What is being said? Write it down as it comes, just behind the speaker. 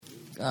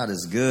God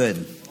is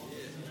good.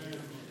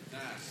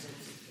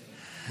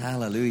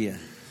 Hallelujah.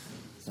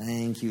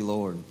 Thank you,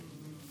 Lord.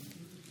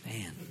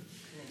 Man.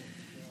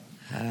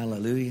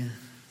 Hallelujah.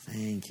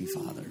 Thank you,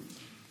 Father.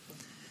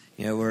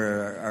 You know,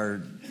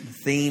 our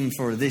theme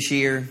for this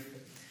year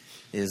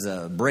is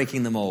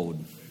breaking the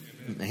mold.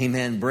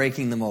 Amen.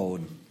 Breaking the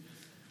mold.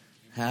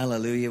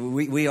 Hallelujah.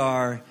 We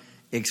are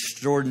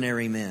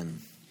extraordinary men.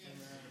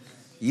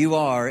 You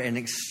are an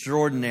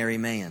extraordinary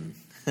man.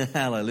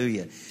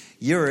 Hallelujah.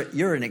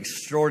 You're an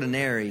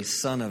extraordinary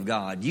son of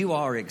God. You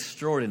are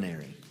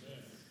extraordinary.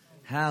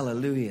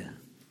 Hallelujah.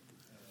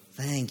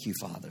 Thank you,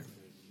 Father.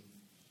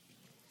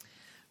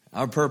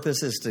 Our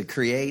purpose is to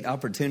create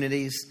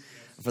opportunities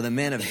for the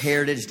men of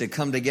Heritage to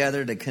come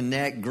together, to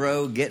connect,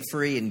 grow, get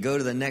free, and go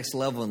to the next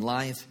level in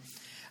life.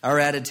 Our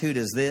attitude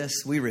is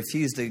this: we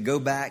refuse to go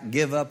back,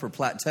 give up, or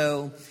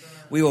plateau.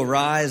 We will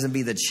rise and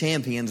be the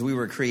champions we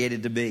were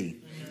created to be.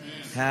 Amen.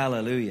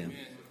 Hallelujah. Amen.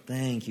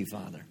 Thank you,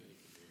 Father.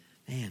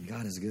 Man,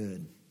 God is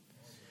good.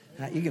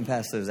 You can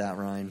pass those out,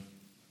 Ryan.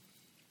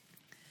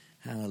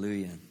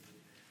 Hallelujah.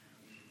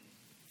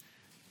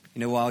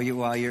 You know,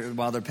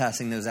 while they're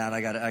passing those out,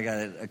 I got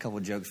a couple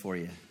of jokes for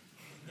you.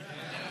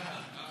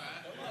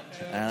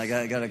 I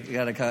got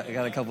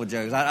a couple of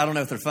jokes. I don't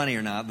know if they're funny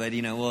or not, but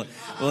you know,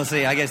 we'll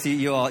see. I guess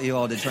you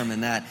all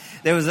determine that.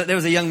 There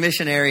was a young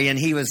missionary, and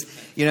he was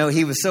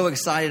so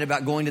excited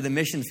about going to the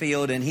mission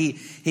field, and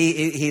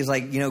he's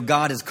like, you know,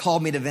 God has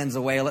called me to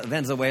Venezuela,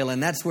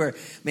 and that's where,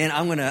 man,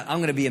 I'm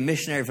gonna be a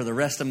missionary for the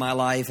rest of my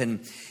life. And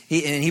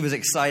he was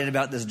excited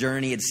about this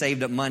journey. He had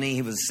saved up money.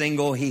 He was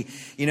single.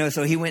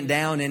 So he went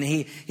down, and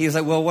he was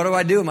like, well, what do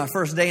I do my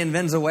first day in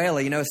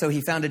Venezuela? You know, so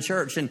he found a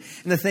church, and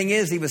the thing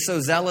is, he was so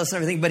zealous and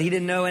everything, but he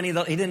didn't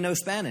know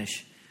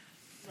Spanish.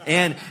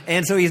 And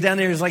so he's down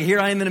there. He's like, here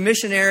I am in a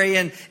missionary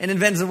and in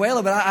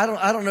Venezuela, but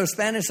I don't know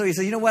Spanish. So he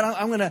said, you know what?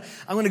 I'm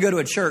gonna go to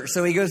a church.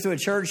 So he goes to a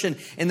church, and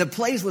the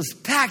place was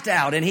packed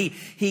out. And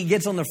he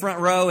gets on the front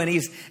row, and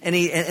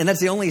that's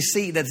the only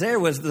seat that's there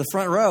was the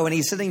front row. And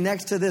he's sitting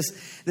next to this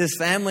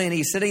family, and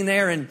he's sitting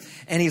there, and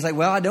he's like,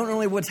 well, I don't know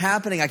really what's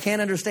happening. I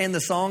can't understand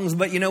the songs,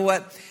 but you know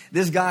what?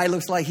 This guy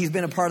looks like he's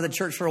been a part of the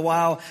church for a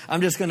while.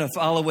 I'm just going to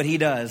follow what he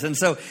does. And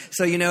so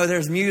you know,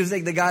 there's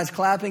music. The guy's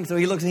clapping. So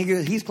he looks and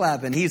he's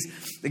clapping.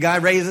 The guy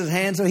raises his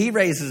hand, so he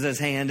raises his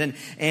hand.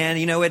 And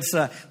you know, it's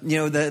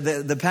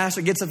the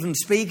pastor gets up and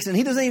speaks, and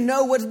he doesn't even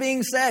know what's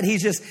being said. He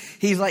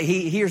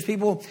hears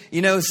people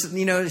you know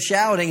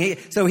shouting.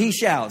 So he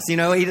shouts. You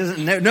know, he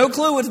doesn't no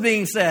clue what's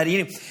being said.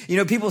 You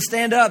know, people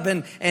stand up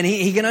and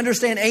he can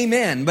understand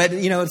amen, but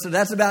you know, so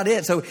that's about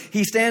it. So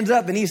he stands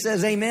up and he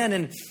says amen,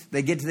 and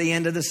they get to the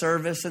end of the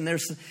service, and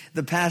there's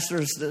the pastor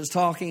is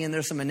talking, and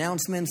there's some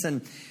announcements,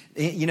 and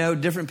you know,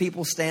 different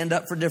people stand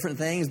up for different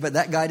things, but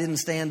that guy didn't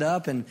stand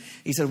up, and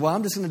he said, well,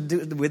 I'm just going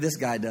to do what this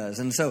guy does.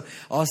 And so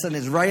all of a sudden,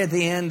 it's right at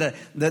the end,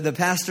 the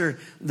pastor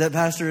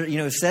you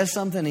know says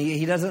something,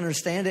 he doesn't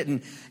understand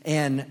it,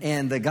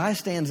 and the guy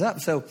stands up.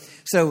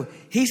 So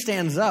he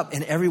stands up,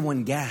 and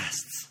everyone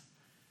gasps.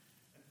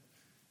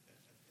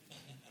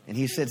 And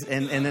he sits,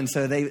 and then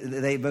so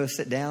they both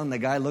sit down. The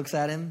guy looks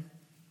at him.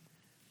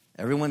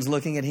 Everyone's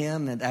looking at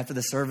him, and after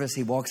the service,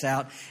 he walks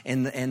out,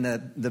 and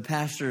the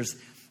pastor's,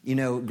 you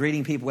know,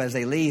 greeting people as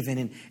they leave,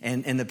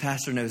 and the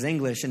pastor knows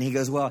English, and he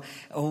goes, well,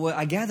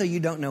 I gather you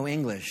don't know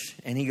English.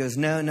 And he goes,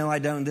 no, I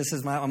don't.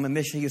 I'm a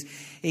mission.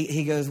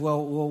 He goes,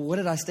 well, what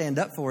did I stand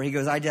up for? He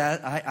goes, I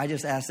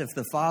just asked if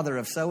the father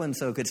of so and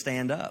so could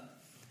stand up.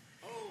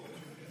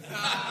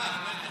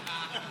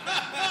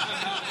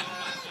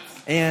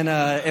 And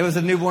it was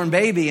a newborn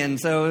baby, and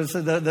so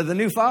the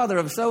new father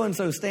of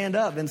so-and-so stand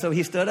up, and so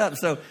he stood up.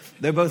 So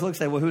they both looked and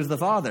said, well, who's the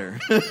father?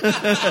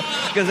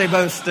 Because they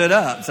both stood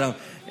up. So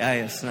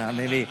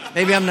maybe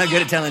I'm not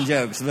good at telling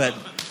jokes, but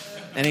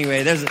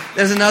anyway, there's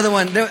another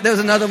one. There was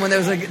another one.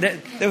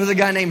 There was a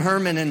guy named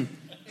Herman,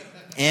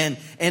 and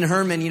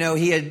Herman, you know,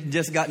 he had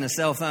just gotten a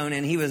cell phone,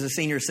 and he was a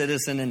senior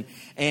citizen,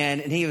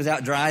 and he was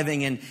out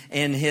driving,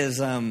 and his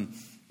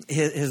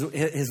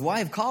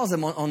wife calls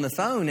him on the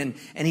phone, and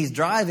he's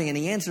driving, and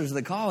he answers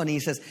the call, and he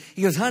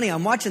goes, honey,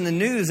 I'm watching the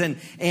news, and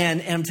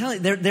I'm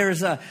telling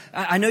you,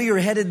 I know you're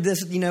headed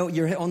this, you know,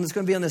 it's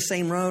going to be on the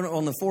same road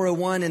on the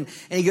 401, and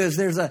he goes,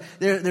 there's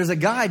a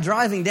guy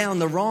driving down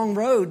the wrong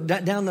road,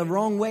 down the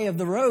wrong way of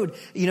the road,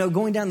 you know,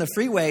 going down the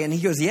freeway, and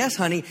he goes, yes,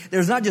 honey,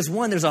 there's not just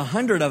one, there's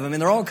 100 of them,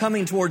 and they're all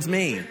coming towards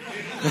me.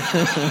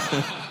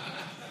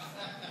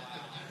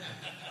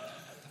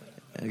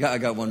 I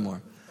got one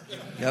more.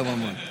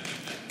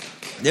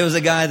 There was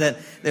a guy,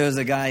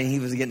 he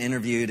was getting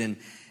interviewed, and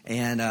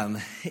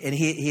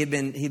he had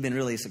been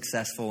really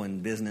successful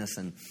in business,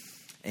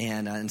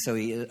 and so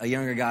a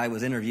younger guy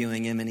was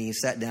interviewing him, and he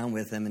sat down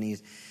with him, and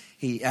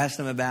he asked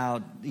him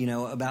about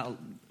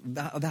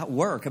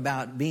work,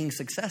 about being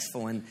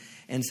successful,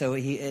 and so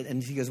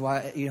he goes,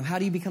 why, you know, how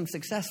do you become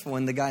successful?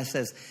 And the guy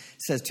says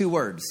 2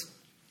 words,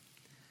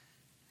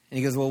 and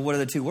he goes, well, what are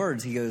the 2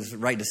 words? He goes,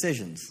 right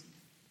decisions.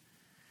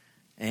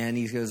 And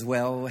he goes,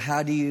 well,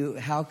 how do you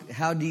get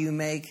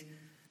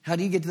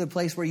to the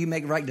place where you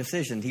make right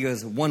decisions? He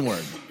goes, 1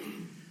 word.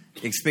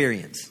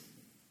 Experience.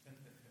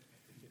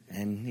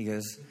 And he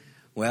goes,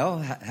 well,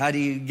 how do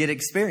you get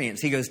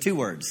experience? He goes, 2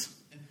 words.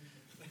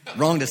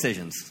 Wrong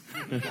decisions.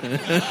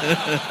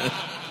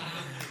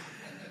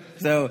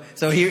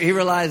 So he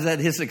realized that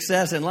his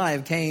success in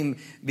life came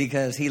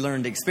because he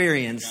learned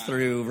experience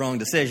through wrong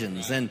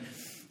decisions. And,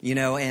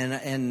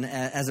 and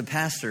as a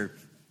pastor,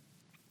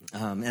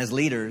 as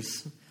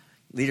leaders,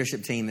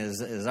 leadership team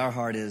is our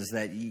heart is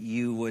that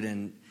you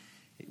wouldn't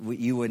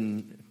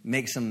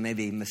make some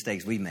maybe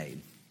mistakes we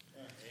made.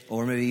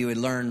 Or maybe you would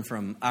learn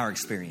from our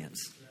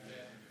experience.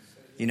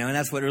 And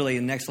that's what really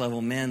Next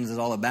Level Men's is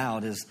all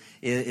about,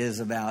 is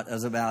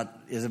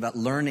about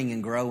learning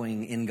and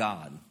growing in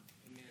God.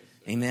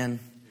 Amen.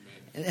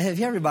 Have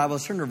you have your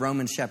Bibles? Turn to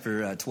Romans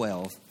chapter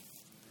 12.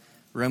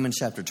 Romans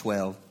chapter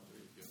 12.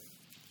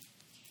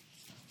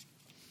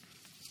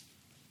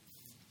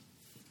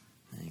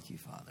 Thank you,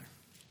 Father.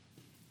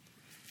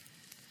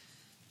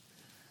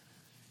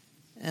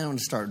 And I'm going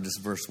to start just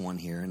verse 1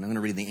 here, and I'm going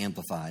to read the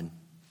Amplified.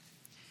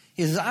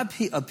 He says, I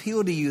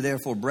appeal to you,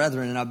 therefore,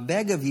 brethren, and I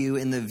beg of you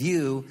in the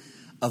view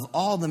of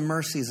all the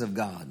mercies of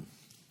God.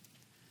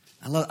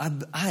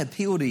 I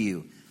appeal to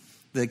you.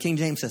 The King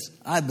James says,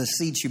 I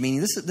beseech you,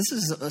 meaning this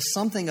is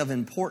something of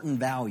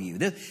important value.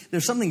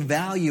 There's something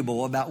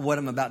valuable about what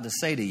I'm about to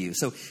say to you.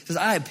 So it says,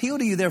 I appeal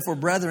to you, therefore,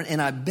 brethren, and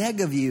I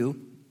beg of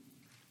you,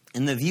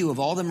 in the view of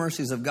all the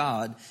mercies of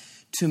God,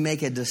 to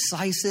make a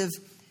decisive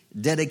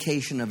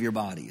dedication of your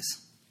bodies.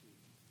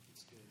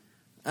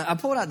 I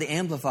pulled out the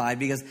Amplified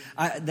because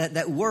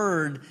that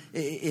word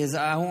is,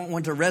 I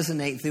want to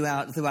resonate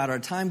throughout our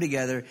time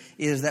together,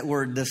 is that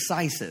word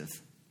decisive.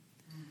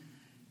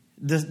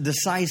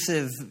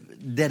 Decisive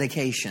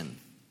dedication.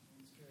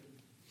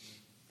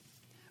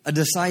 A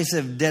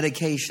decisive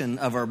dedication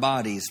of our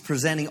bodies,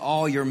 presenting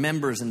all your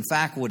members and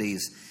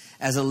faculties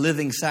as a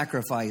living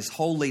sacrifice,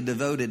 wholly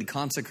devoted,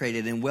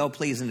 consecrated, and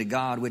well-pleasing to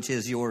God, which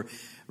is your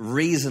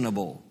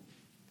reasonable,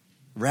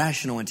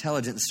 rational,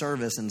 intelligent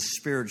service and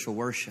spiritual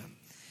worship.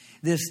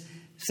 This,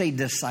 say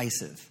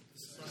decisive.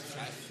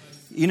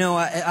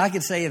 I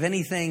could say, if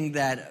anything,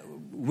 that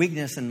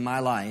weakness in my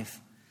life,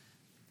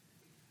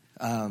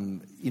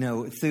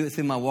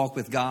 through my walk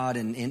with God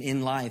and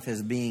in life,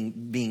 as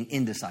being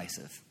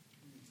indecisive.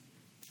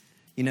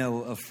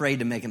 Afraid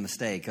to make a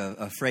mistake,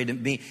 afraid to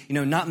be,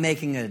 not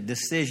making a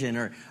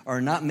decision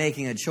or not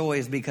making a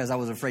choice because I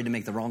was afraid to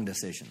make the wrong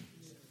decision.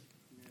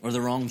 Or the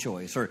wrong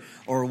choice, or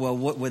well,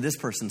 what would this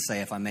person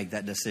say if I make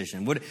that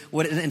decision?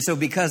 And so,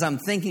 because I'm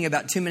thinking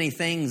about too many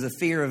things, the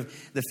fear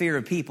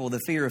of people, the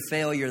fear of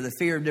failure, the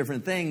fear of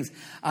different things,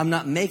 I'm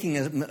not making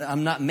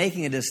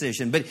a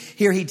decision. But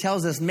here he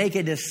tells us, make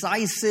a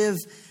decisive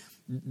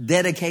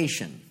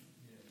dedication.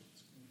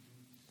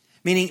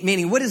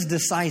 Meaning, what is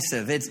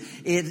decisive? It's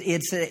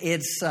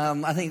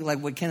I think like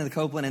what Kenneth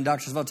Copeland and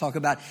Dr. Svelte talk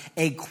about,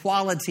 a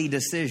quality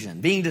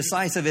decision. Being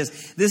decisive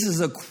this is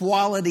a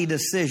quality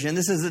decision.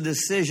 This is a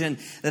decision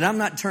that I'm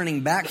not turning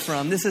back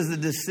from. This is the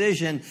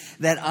decision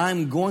that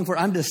I'm going for.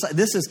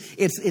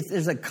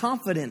 There's a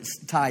confidence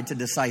tied to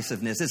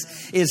decisiveness.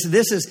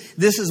 This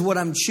is what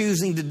I'm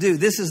choosing to do.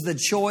 This is the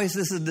choice.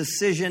 This is the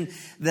decision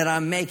that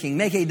I'm making.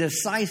 Make a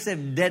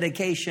decisive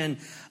dedication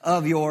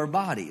of your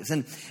bodies.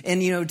 And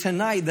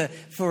tonight the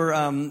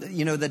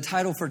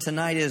title for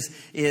tonight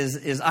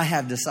is I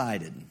Have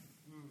Decided.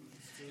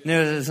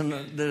 There's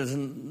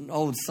an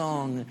old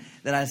song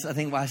that I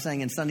think I sang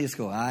in Sunday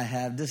school. I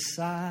have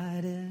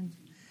decided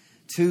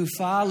to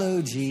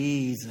follow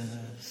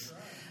Jesus.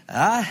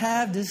 I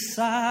have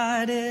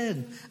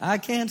decided. I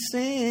can't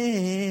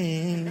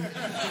sing.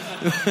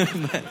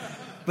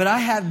 but I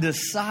have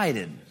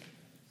decided.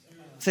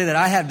 Say that,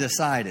 I have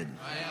decided.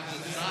 I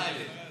have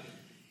decided.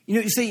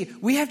 You see,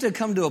 we have to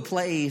come to a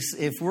place,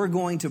 if we're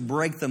going to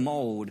break the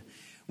mold,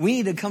 we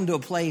need to come to a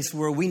place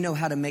where we know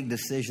how to make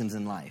decisions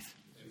in life.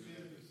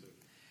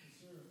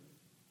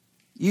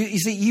 You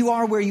see, you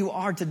are where you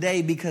are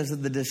today because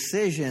of the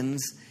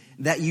decisions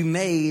that you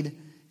made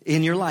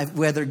in your life,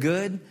 whether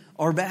good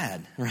or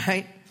bad,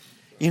 right?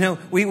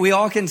 We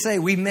all can say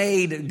we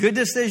made good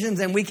decisions,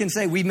 and we can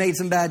say we made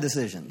some bad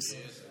decisions,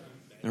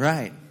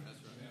 right?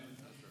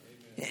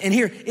 And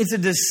here, it's a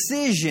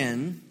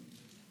decision.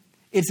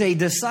 It's a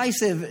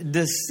decisive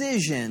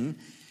decision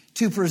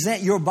to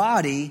present your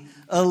body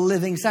a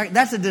living sacrifice.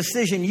 That's a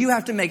decision you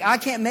have to make. I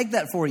can't make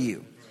that for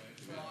you.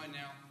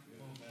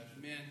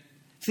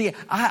 See,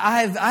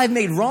 I've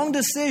made wrong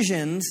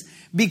decisions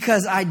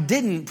because I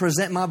didn't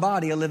present my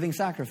body a living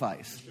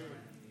sacrifice.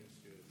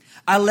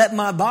 I let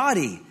my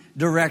body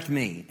direct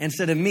me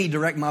instead of me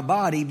direct my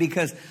body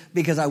because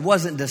I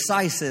wasn't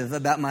decisive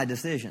about my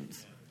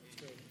decisions.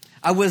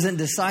 I wasn't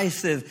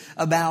decisive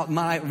about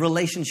my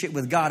relationship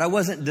with God. I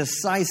wasn't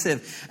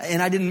decisive, and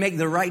I didn't make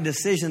the right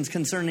decisions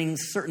concerning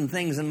certain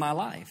things in my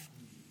life.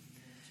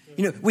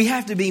 We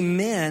have to be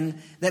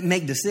men that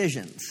make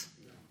decisions.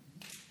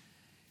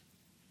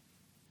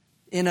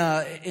 In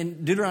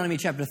Deuteronomy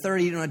chapter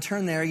 30, you don't want to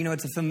turn there.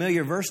 It's a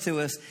familiar verse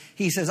to us.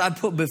 He says, I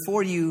put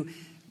before you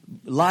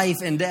life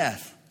and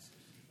death,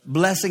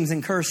 blessings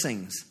and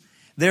cursings.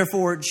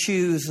 Therefore,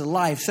 choose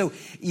life. So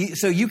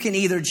you can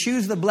either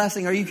choose the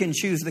blessing or you can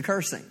choose the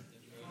cursing.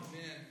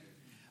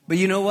 But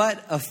you know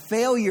what? A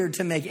failure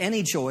to make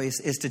any choice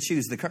is to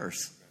choose the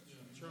curse.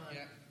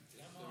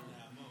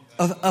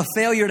 A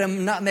failure to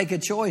not make a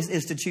choice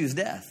is to choose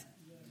death.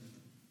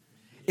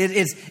 You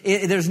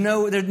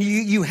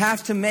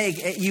have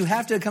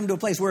to come to a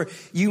place where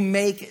you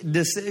make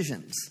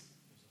decisions.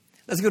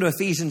 Let's go to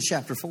Ephesians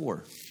chapter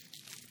 4.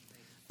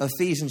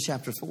 Ephesians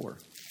chapter 4.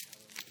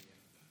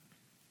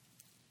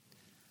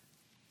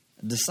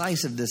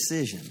 Decisive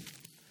decision.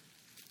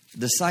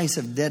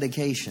 Decisive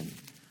dedication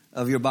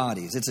of your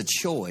bodies. It's a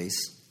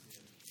choice.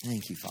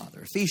 Thank you,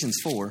 Father. Ephesians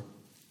 4,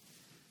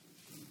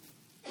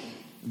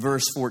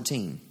 verse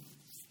 14.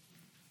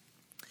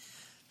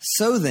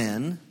 So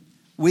then,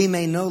 we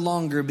may no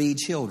longer be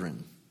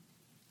children,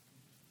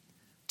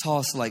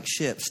 tossed like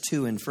ships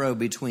to and fro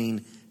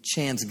between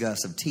chance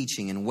gusts of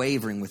teaching and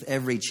wavering with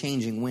every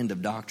changing wind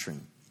of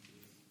doctrine.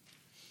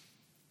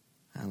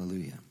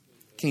 Hallelujah.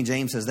 King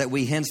James says that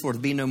we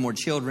henceforth be no more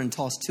children,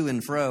 tossed to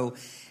and fro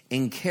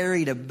and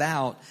carried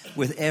about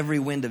with every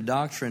wind of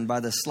doctrine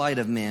by the sleight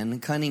of men,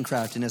 cunning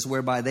craftiness,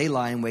 whereby they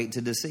lie in wait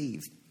to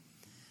deceive.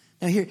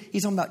 Now here,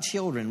 he's talking about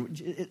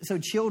children. So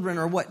children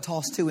are what?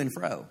 Tossed to and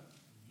fro.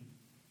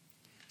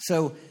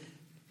 So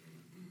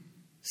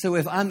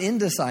if I'm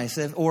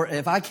indecisive, or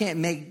if I can't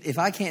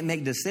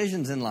make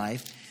decisions in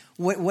life,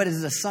 what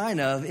is a sign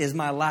of is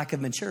my lack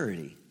of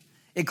maturity.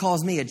 It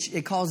calls me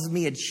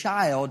a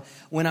child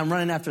when I'm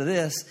running after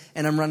this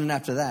and I'm running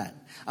after that.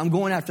 I'm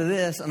going after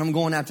this and I'm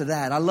going after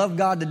that. I love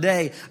God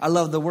today. I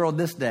love the world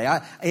this day.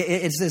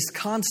 It's this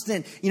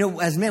constant,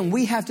 as men,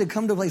 we have to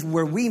come to a place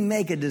where we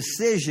make a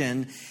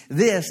decision.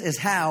 This is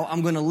how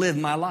I'm going to live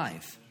my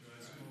life.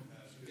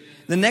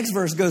 The next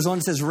verse goes on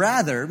and says,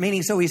 rather,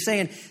 meaning, so he's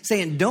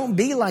saying, don't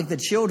be like the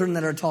children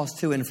that are tossed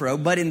to and fro,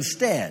 but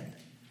instead,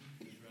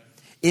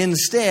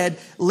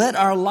 let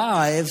our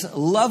lives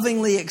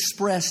lovingly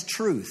express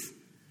truth.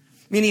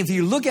 Meaning, if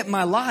you look at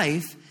my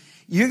life,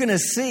 you're going to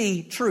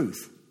see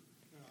truth.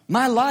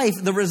 My life,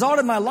 the result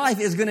of my life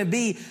is going to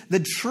be the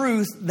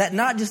truth that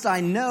not just I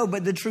know,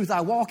 but the truth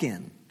I walk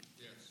in.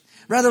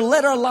 Rather,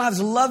 let our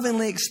lives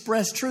lovingly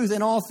express truth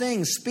in all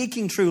things,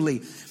 speaking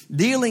truly,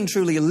 dealing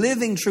truly,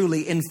 living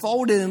truly,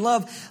 enfolded in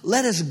love.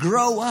 Let us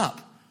grow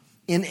up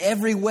in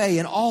every way,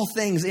 in all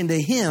things, into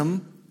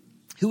Him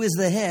who is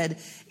the head,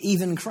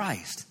 even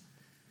Christ.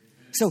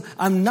 So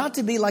I'm not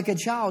to be like a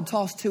child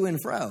tossed to and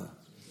fro.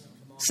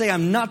 Say,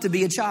 I'm not to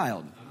be a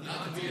child.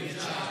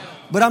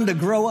 But I'm to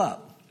grow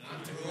up.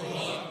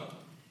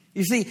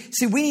 You see,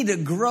 we need to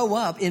grow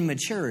up in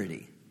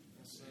maturity.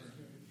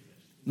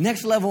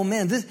 Next level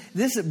men.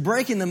 This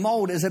breaking the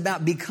mold is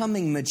about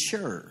becoming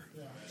mature.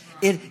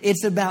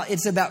 It's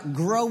about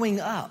growing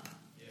up.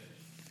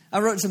 I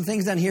wrote some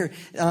things down here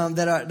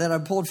that I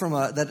pulled from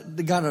a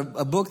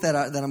book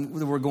that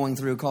we're going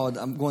through called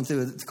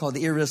It's called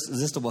The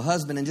Irresistible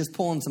Husband, and just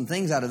pulling some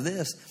things out of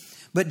this.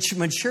 But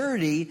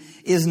maturity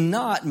is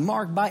not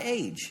marked by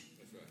age.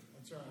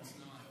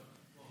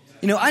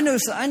 I know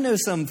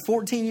some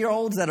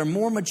 14-year-olds that are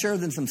more mature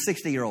than some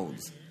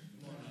 60-year-olds.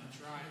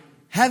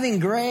 Having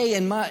gray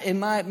in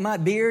my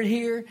beard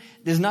here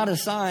is not a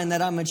sign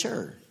that I'm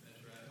mature.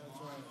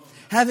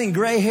 Having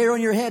gray hair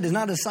on your head is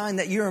not a sign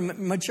that you're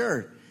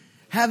mature.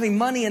 Having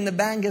money in the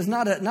bank is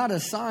not a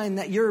sign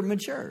that you're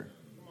mature.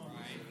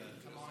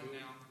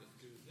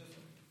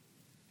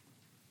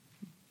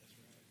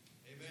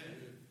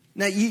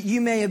 Now, you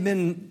may have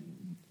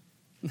been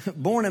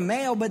born a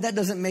male, but that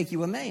doesn't make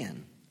you a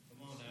man.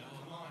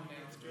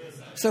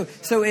 So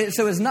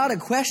it's not a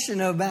question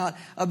about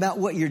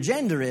what your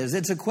gender is.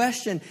 It's a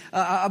question,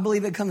 I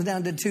believe it comes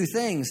down to two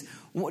things.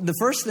 The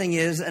first thing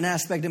is, an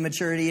aspect of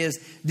maturity is,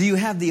 do you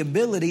have the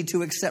ability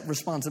to accept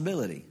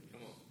responsibility?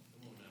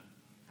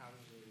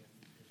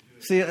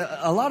 See,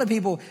 a lot of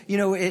people,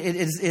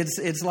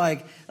 it's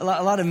like a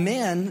lot of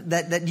men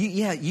that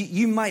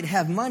you might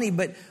have money,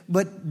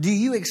 but do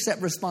you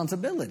accept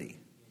responsibility?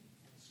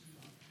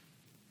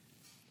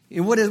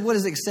 What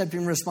is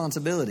accepting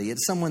responsibility?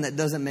 It's someone that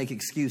doesn't make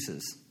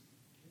excuses.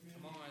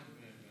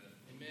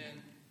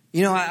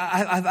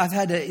 I've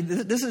had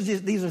to.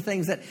 These are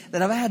things that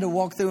I've had to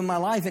walk through in my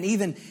life, and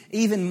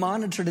even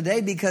monitor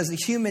today, because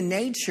human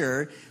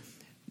nature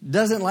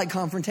doesn't like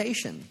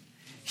confrontation.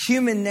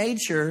 Human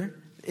nature,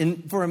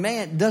 for a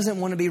man, doesn't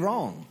want to be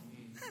wrong.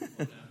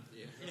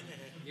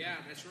 Yeah,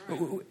 that's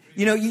right.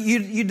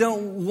 You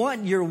don't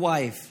want your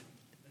wife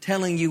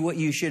telling you what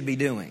you should be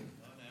doing.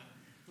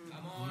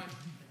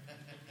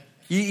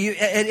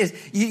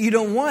 You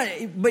don't want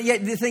it, but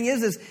yet the thing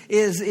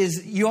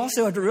is you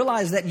also have to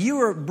realize that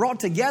you are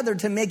brought together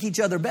to make each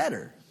other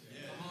better.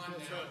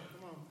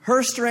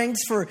 Her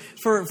strengths for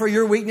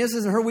your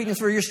weaknesses, and her weakness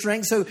for your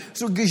strengths. So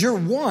because you're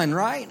one,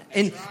 right?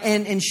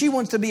 And she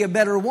wants to be a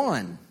better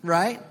one,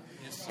 right?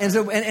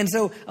 And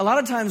so a lot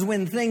of times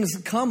when things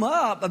come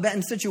up about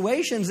in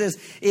situations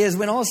is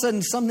when all of a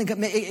sudden something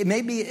it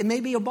may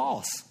be a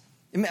boss.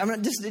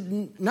 I'm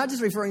not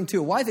just referring to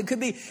a wife. It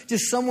could be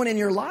just someone in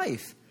your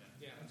life.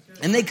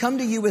 And they come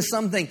to you with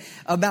something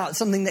about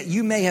something that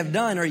you may have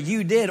done or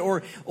you did,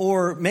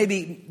 or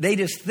maybe they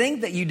just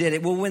think that you did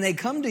it. Well, when they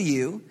come to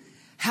you,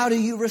 how do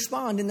you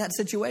respond in that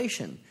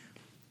situation?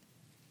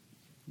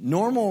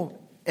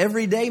 Normal,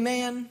 everyday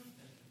man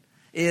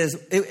is,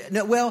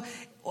 well,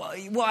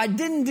 I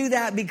didn't do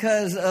that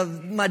because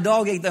of my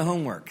dog ate the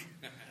homework.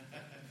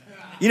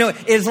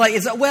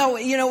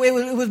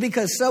 It was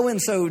because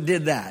so-and-so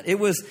did that. It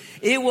was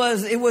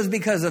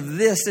because of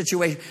this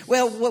situation.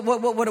 Well,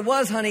 what it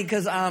was, honey,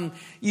 because, I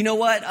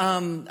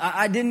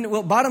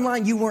didn't, bottom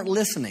line, you weren't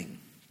listening.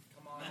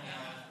 Come on now.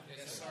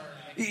 Yes,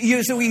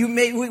 sir. So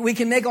we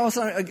can make all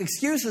sorts of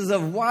excuses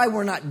of why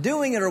we're not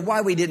doing it or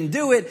why we didn't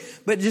do it,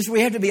 but just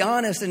we have to be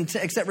honest and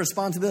accept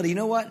responsibility. You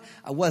know what?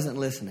 I wasn't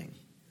listening.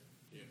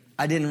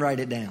 I didn't write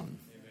it down.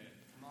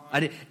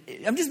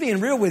 I'm just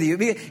being real with you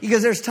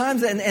because there's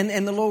times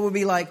and the Lord will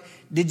be like,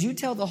 did you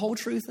tell the whole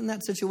truth in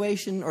that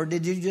situation or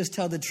did you just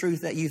tell the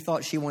truth that you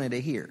thought she wanted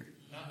to hear?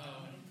 Come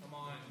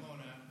on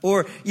now.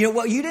 Or, you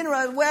didn't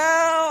write,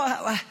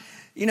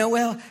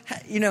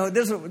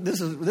 this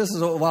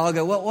is a while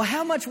ago. Well,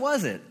 how much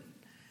was it?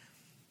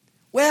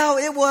 Well,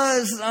 it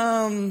was,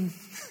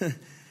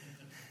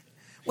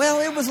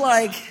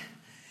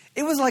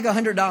 it was like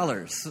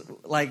 $100.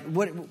 Like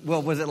what?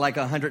 Well, was it like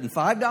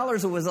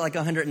 $105 or was it like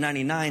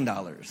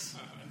 $199?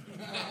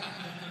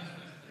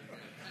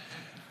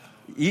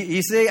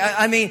 You see,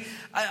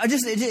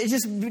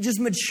 just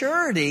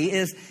maturity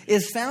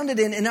is founded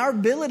in our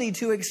ability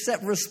to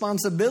accept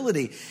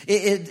responsibility.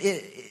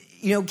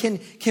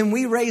 Can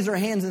we raise our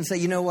hands and say,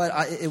 you know what?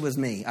 It was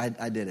me.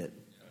 I did it.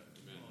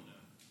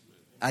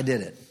 I did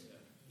it.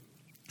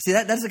 See,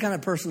 that's the kind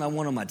of person I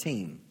want on my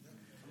team.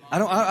 I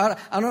don't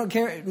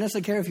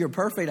necessarily care if you're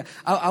perfect.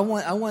 I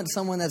want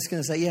someone that's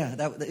going to say, yeah,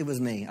 it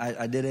was me.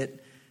 I did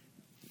it.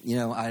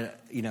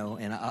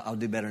 And I'll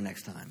do better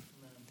next time.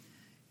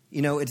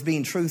 It's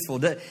being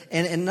truthful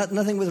and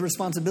nothing with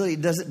responsibility.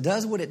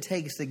 Does what it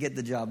takes to get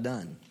the job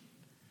done.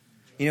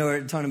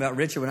 We're talking about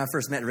Richard. When I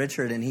first met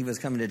Richard and he was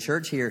coming to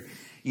church here,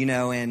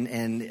 I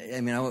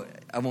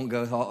won't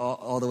go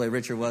all the way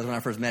Richard was when I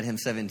first met him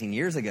 17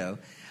 years ago.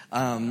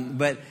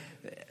 But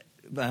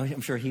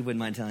I'm sure he wouldn't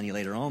mind telling you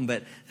later on.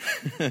 But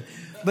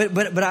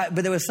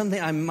there was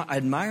something I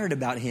admired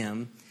about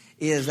him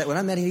is that when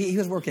I met him, he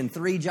was working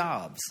 3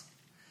 jobs,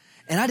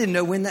 and I didn't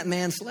know when that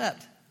man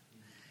slept.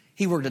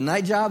 He worked a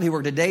night job, he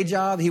worked a day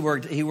job, he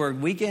worked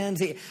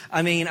weekends.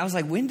 I was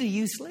like, when do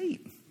you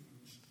sleep?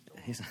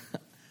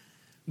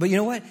 But you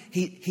know what?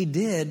 He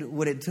did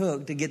what it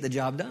took to get the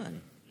job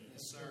done.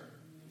 Yes, sir.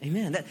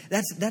 Amen.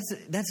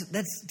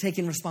 That's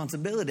taking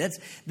responsibility.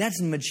 That's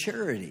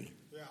maturity.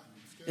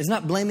 It's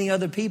not blaming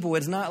other people.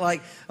 It's not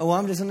like,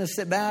 I'm just going to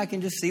sit back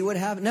and just see what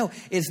happens. No,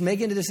 it's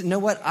making a decision. You know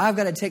what? I've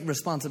got to take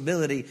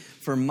responsibility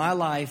for my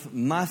life,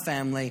 my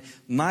family,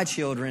 my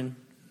children.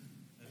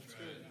 That's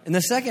right. And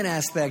the second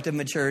aspect of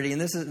maturity,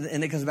 and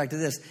it comes back to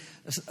this,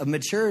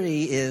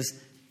 maturity is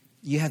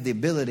you have the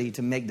ability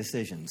to make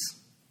decisions.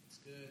 That's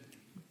good.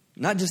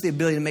 Not just the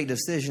ability to make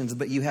decisions,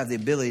 but you have the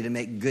ability to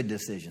make good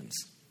decisions.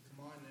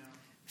 Come on now.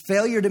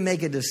 Failure to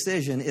make a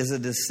decision is a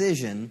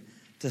decision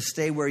to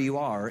stay where you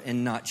are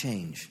and not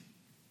change.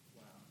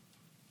 Wow.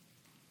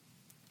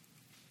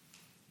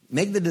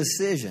 Make the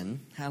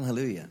decision.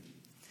 Hallelujah.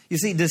 You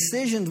see,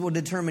 decisions will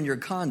determine your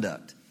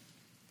conduct.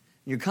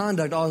 Your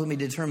conduct ultimately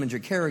determines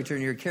your character,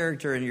 and your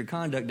character and your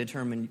conduct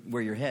determine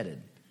where you're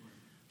headed.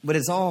 But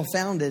it's all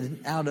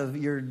founded out of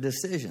your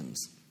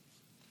decisions.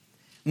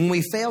 When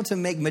we fail to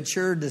make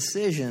mature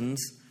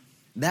decisions,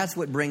 that's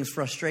what brings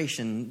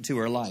frustration to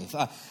our life.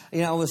 I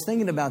was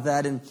thinking about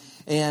that, and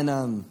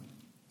a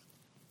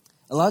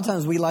lot of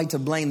times we like to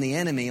blame the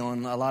enemy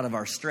on a lot of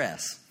our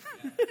stress.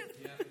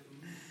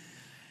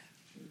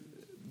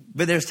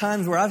 But there's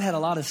times where I've had a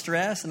lot of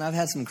stress and I've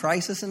had some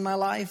crisis in my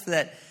life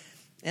that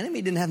the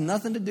enemy didn't have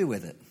nothing to do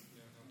with it.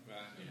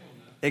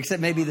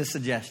 Except maybe the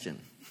suggestion.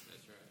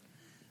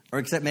 Or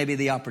except maybe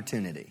the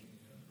opportunity.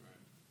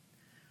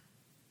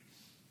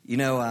 In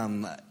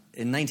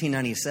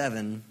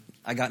 1997,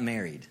 I got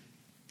married.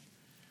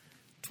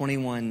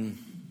 21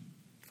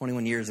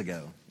 years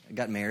ago. I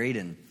got married,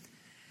 and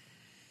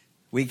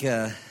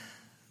a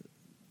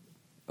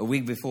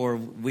week before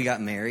we got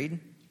married,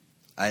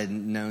 I had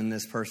known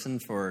this person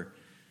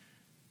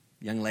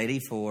young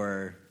lady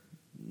for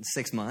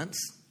 6 months.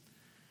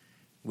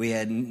 We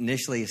had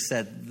initially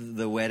set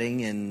the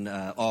wedding in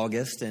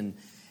August, and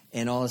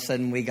all of a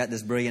sudden we got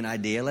this brilliant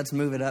idea. Let's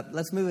move it up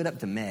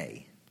to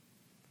May.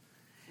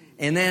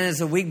 And then as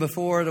a week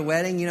before the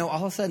wedding, all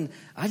of a sudden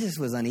I just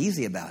was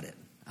uneasy about it.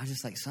 I was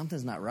just like,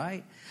 something's not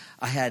right.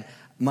 I had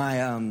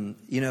my,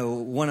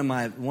 one of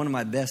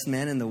my best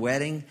men in the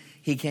wedding.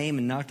 He came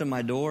and knocked on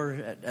my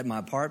door at my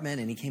apartment,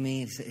 and he came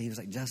in. He was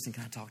like, Justin,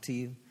 can I talk to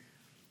you?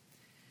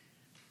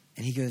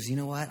 And he goes, you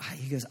know what?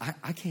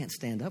 I can't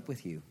stand up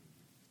with you.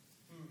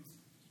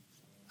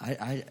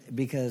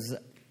 Because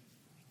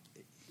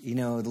the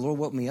Lord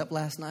woke me up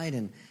last night,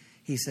 and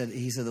he said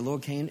the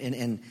Lord came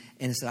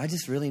and said, I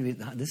just really,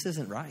 this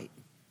isn't right.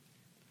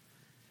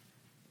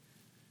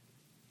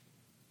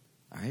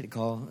 All right,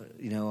 call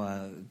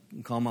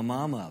my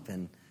mom up.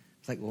 And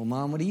it's like, well,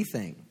 Mom, what do you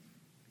think?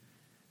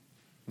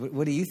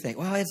 What do you think?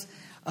 Well, it's,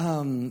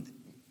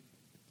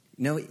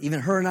 even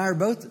her and I are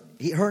both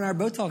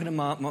talking to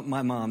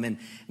my mom. And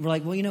we're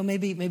like, well,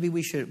 maybe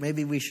we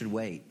should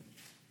wait.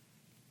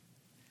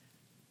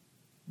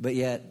 But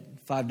yet,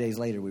 5 days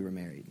later, we were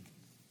married.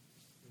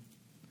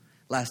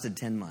 Lasted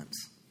 10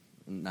 months.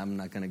 And I'm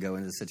not going to go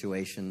into the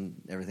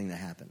situation, everything that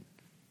happened.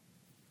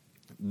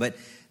 But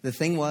the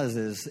thing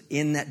is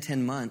in that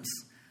 10 months,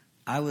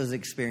 I was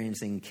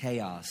experiencing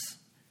chaos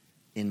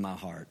in my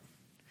heart,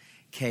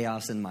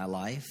 chaos in my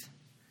life,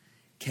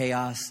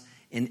 chaos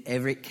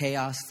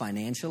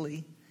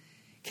financially,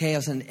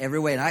 chaos in every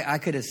way. And I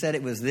could have said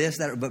it was this,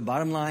 that, but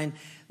bottom line,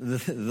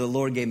 the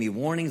Lord gave me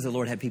warnings. The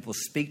Lord had people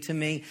speak to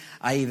me.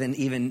 I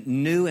even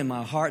knew in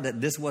my heart that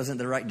this wasn't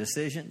the right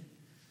decision.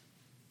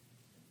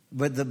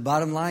 But the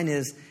bottom line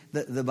is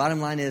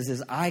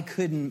I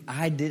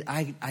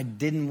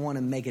didn't want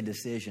to make a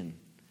decision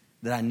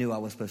that I knew I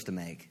was supposed to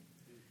make.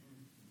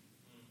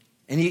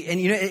 And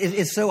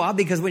it's so odd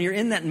because when you're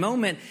in that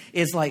moment,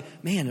 it's like,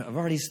 man, I've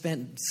already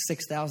spent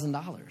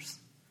 $6,000.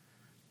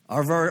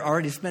 I've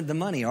already spent the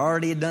money. I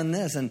already had done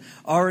this and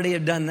already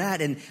have done that.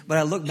 But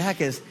I look back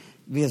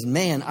because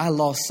man, I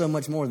lost so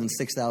much more than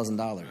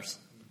 $6,000.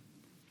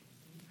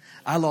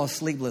 I lost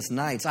sleepless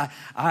nights.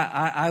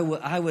 I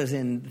was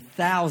in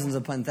thousands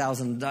upon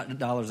thousands of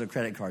dollars of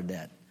credit card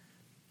debt.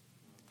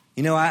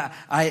 And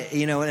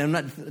I'm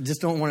not,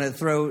 just don't want to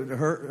throw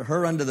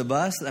her under the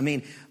bus.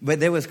 But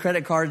there was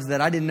credit cards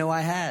that I didn't know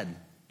I had.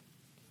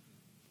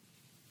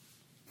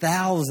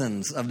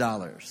 Thousands of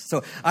dollars.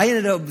 So I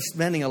ended up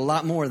spending a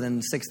lot more than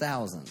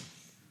 $6,000.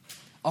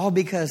 All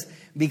because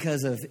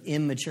of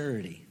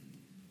immaturity.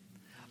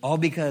 All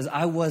because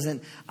I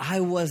wasn't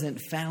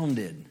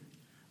founded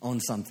on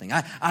something.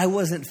 I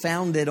wasn't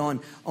founded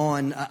on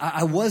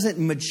I wasn't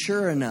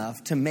mature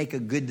enough to make a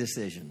good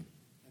decision.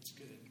 That's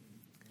good.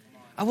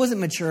 I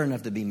wasn't mature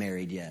enough to be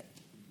married yet.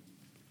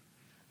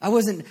 I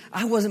wasn't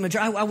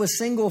mature. I was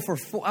single for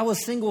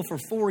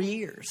 4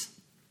 years.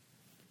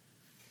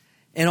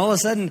 And all of a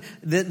sudden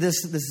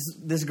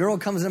this girl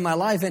comes into my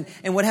life and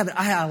what happened?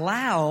 I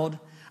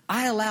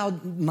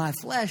allowed my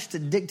flesh to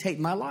dictate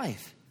my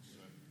life.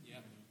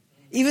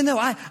 Even though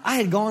I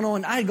had gone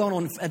on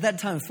at that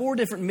time 4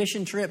 different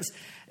mission trips.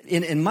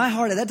 In my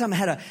heart at that time,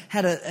 I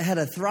had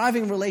a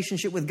thriving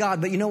relationship with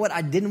God. But you know what?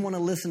 I didn't want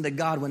to listen to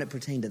God when it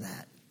pertained to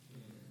that.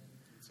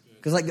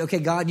 Because okay,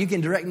 God, you can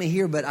direct me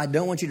here, but I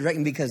don't want you to direct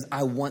me because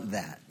I want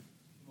that.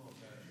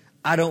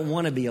 I don't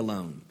want to be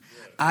alone.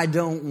 I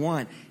don't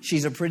want.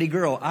 She's a pretty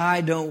girl.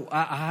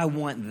 I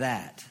want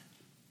that.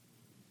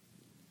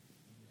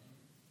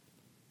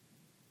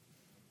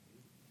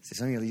 See,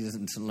 some of you are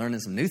just learning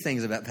some new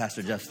things about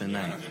Pastor Justin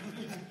tonight.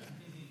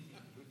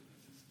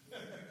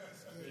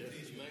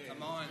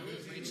 Come on,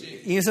 preach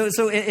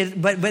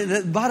it. But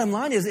the bottom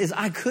line is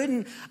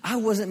I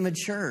wasn't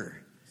mature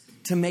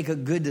to make a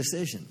good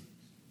decision.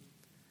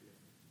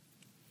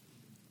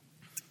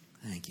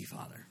 Thank you,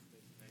 Father.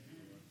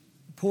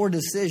 Poor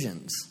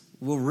decisions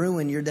will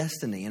ruin your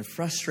destiny and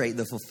frustrate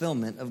the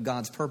fulfillment of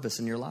God's purpose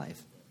in your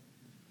life.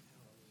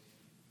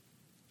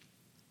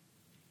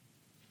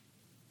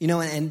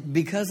 And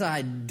because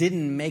I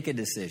didn't make a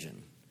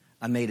decision,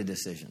 I made a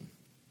decision.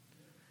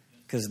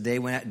 Because day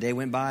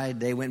went by,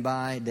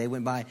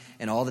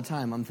 and all the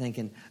time I'm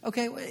thinking,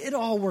 okay,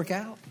 it'll all work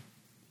out.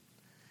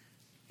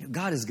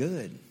 God is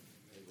good.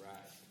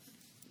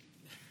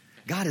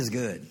 God is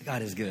good.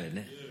 God is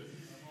good.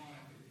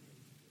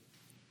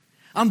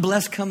 I'm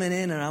blessed coming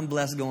in and I'm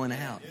blessed going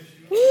out.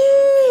 Woo!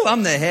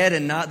 I'm the head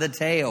and not the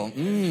tail.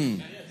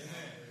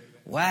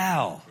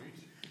 Wow.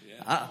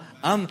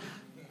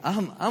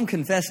 I'm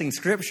confessing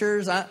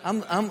scriptures.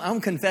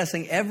 I'm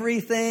confessing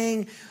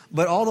everything,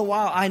 but all the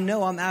while I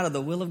know I'm out of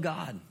the will of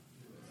God.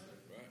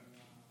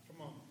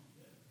 Come on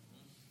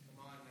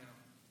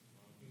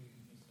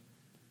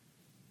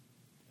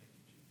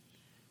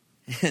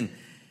now. And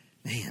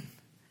man,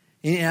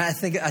 I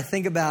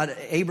think about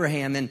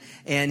Abraham and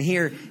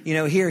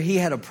here he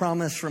had a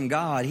promise from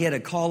God. He had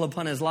a call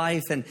upon his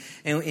life and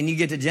you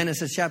get to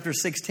Genesis chapter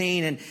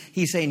 16 and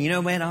he's saying,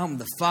 man, I'm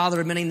the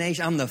father of many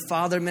nations. I'm the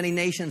father of many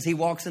nations. He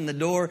walks in the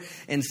door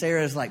and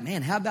Sarah's like,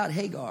 man, how about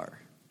Hagar?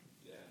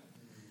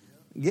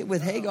 Get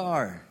with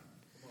Hagar.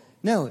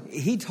 No,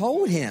 he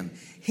told him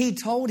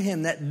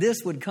that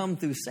this would come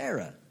through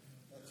Sarah.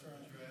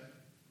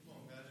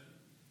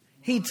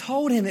 He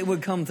told him it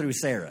would come through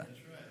Sarah.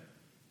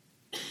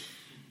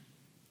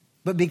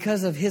 But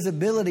because of his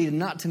ability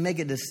not to make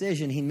a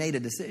decision, he made a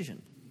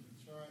decision.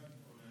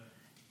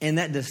 And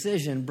that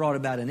decision brought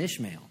about an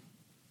Ishmael.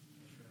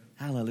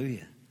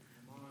 Hallelujah.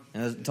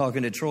 And I was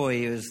talking to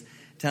Troy. He was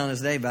telling us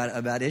today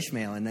about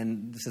Ishmael. And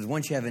then it says,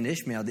 once you have an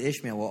Ishmael, the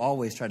Ishmael will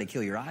always try to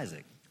kill your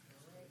Isaac.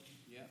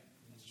 Yeah,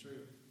 that's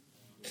true.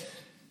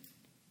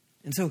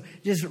 And so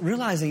just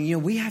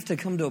realizing, we have to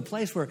come to a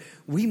place where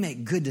we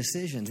make good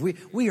decisions.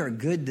 We are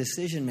good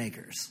decision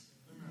makers.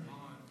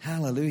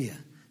 Hallelujah.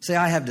 Say,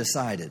 I have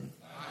decided.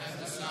 I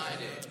have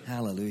decided.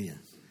 Hallelujah.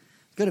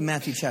 Go to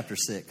Matthew chapter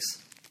 6.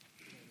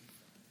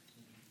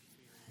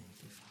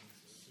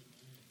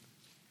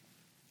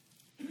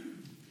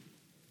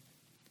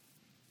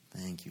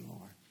 Thank you, Lord.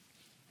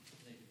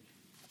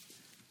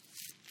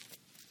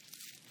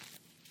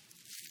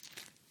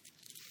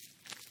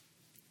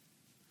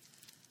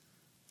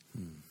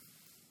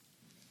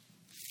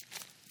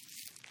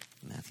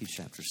 Matthew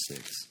chapter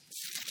 6.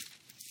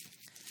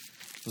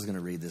 I was going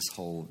to read this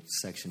whole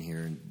section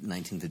here,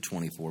 19 to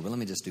 24, but let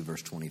me just do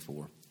verse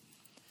 24.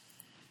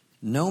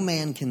 No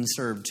man can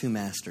serve two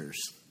masters,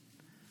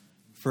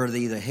 for they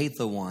either hate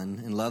the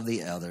one and love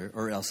the other,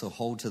 or else he'll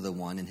hold to the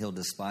one and he'll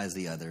despise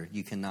the other.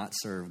 You cannot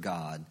serve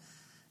God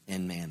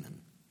and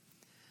mammon.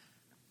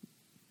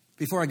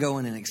 Before I go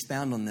in and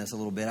expound on this a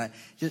little bit,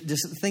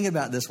 just think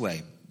about it this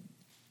way.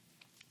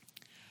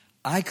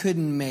 I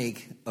couldn't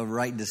make a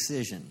right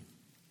decision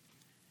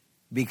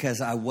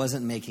because I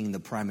wasn't making the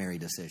primary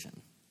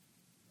decision.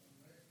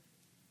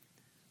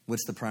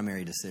 What's the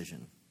primary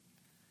decision?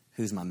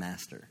 Who's my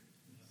master?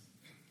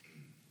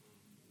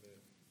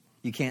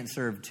 You can't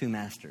serve two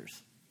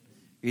masters.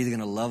 You're either going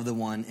to love the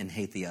one and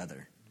hate the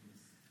other.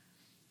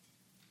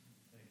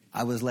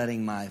 I was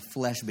letting my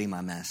flesh be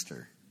my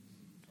master.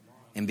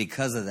 And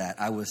because of that,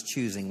 I was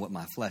choosing what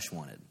my flesh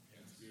wanted.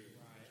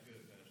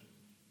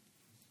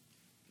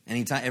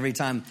 Every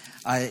time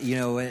I,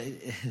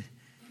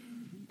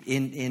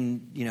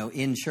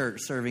 in church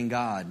serving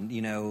God,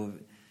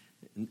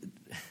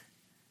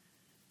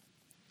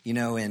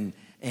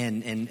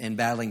 and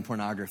battling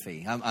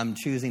pornography. I'm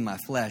choosing my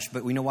flesh,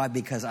 but we know why?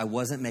 Because I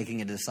wasn't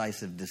making a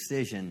decisive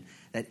decision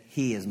that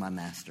He is my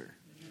master.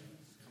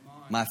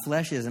 My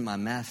flesh isn't my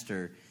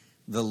master.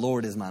 The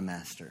Lord is my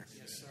master.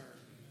 Yes, sir.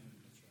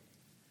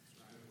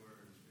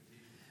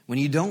 When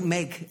you don't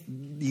make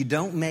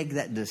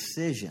that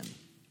decision,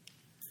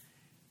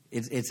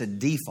 it's a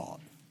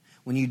default.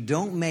 When you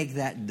don't make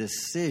that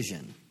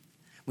decision,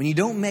 when you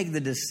don't make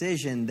the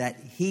decision that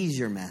He's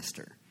your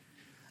master,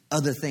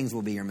 other things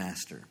will be your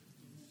master.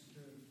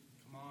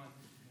 Come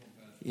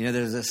on.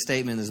 There's a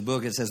statement in this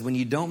book. It says, when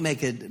you don't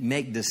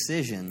make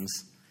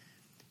decisions,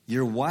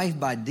 your wife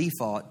by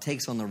default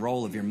takes on the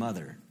role of your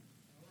mother.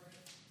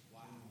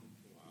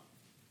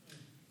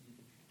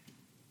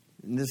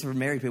 And this is for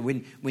married people.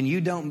 When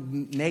you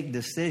don't make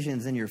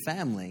decisions in your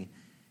family,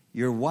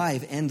 your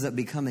wife ends up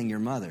becoming your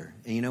mother.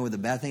 And you know what the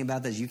bad thing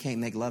about that is? You can't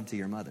make love to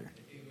your mother.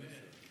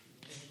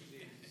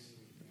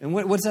 And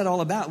what's that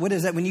all about? What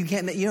is that when you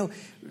can't make,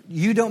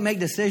 you don't make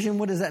decision?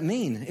 What does that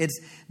mean? It's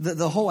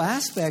the whole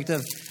aspect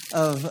of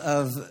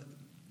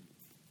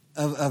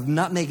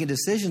not making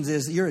decisions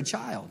is you're a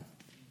child.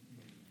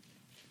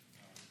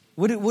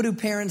 What do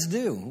parents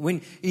do?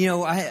 When,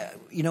 I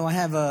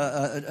have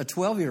a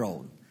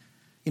 12-year-old.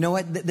 You know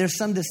what? There's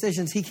some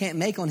decisions he can't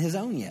make on his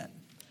own yet.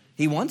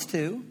 He wants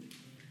to.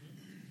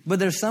 But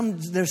there's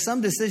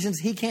some decisions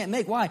he can't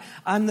make. Why?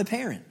 I'm the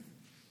parent.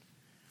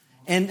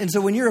 And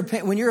so when you're a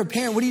parent,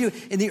 what do you do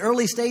in the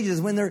early stages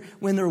when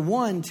they're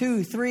 1,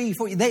 2, 3,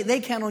 4? They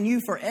count on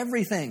you for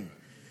everything.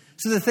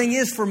 So the thing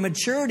is, for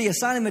maturity, a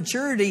sign of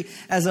maturity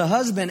as a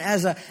husband,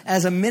 as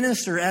a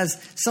minister,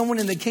 as someone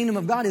in the kingdom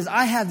of God is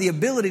I have the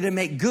ability to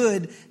make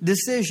good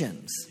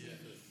decisions.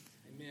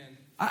 Amen.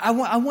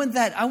 I want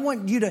that. I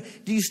want you to.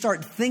 Do you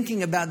start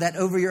thinking about that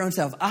over your own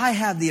self? I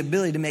have the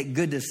ability to make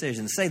good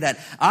decisions. Say that.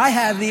 I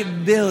have the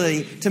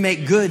ability to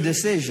make good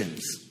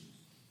decisions.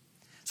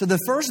 So the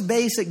first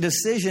basic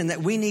decision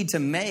that we need to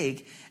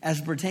make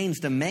as pertains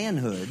to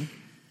manhood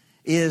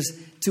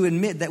is to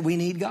admit that we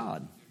need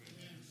God.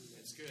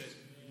 That's good.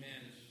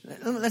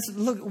 Amen. Let's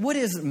look. What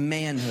is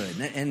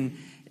manhood? And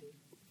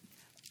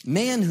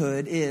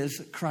manhood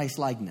is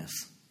Christ-likeness.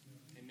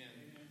 Amen.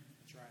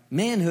 That's right.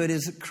 Manhood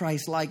is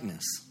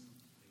Christ-likeness.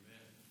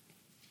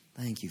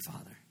 Thank you,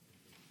 Father.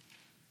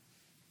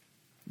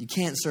 You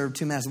can't serve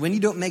two masters. When you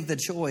don't make the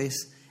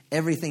choice,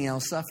 everything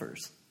else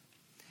suffers.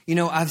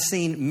 I've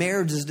seen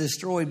marriages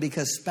destroyed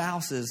because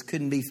spouses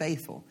couldn't be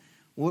faithful.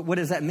 What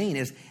does that mean?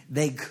 Is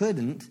they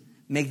couldn't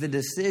make the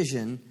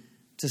decision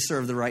to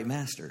serve the right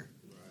master.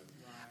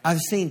 I've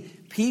seen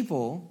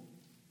people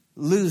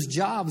lose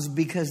jobs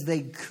because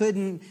they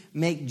couldn't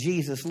make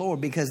Jesus Lord,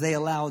 because they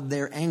allowed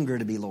their anger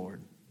to be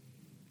Lord.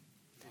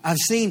 I've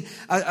seen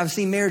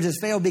marriages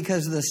fail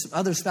because the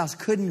other spouse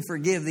couldn't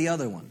forgive the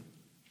other one.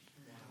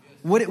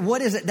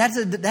 What is it?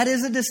 That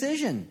is a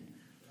decision.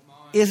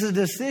 It's a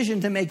decision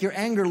to make your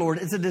anger Lord.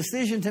 It's a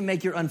decision to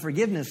make your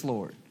unforgiveness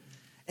Lord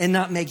and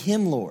not make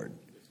Him Lord.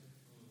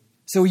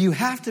 So you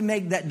have to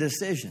make that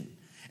decision.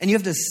 And you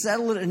have to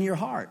settle it in your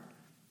heart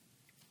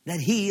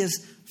that He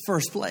is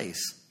first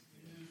place.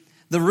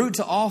 The root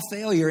to all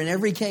failure in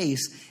every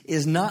case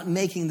is not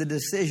making the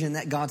decision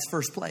that God's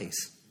first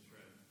place.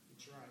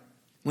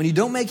 When you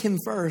don't make Him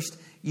first,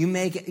 you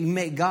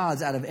make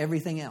gods out of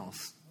everything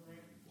else.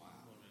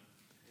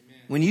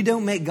 When you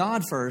don't make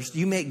God first,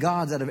 you make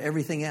gods out of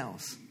everything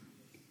else.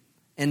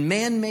 And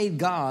man-made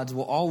gods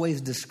will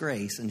always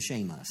disgrace and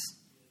shame us.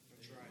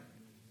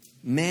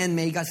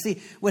 Man-made gods.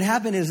 See, what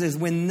happened is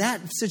when that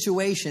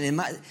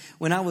situation,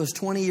 when I was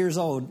 20 years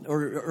old,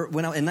 or in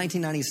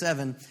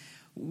 1997,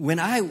 when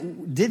I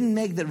didn't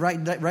make the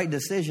right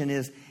decision,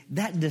 is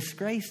that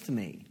disgraced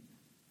me.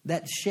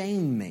 That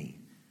shamed me.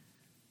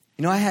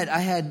 You know, I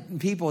had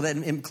people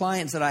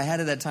clients that I had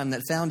at that time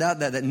that found out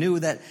that knew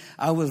that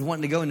I was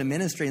wanting to go into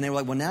ministry, and they were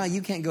like, well, now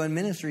you can't go in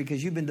ministry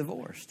because you've been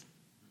divorced.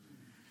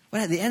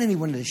 Well, the enemy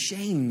wanted to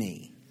shame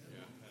me,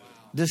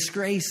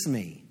 disgrace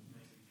me.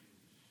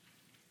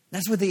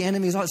 That's what the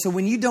enemy is all. So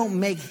when you don't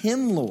make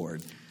him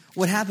Lord,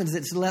 what happens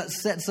is it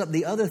sets up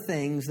the other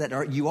things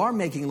that you are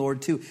making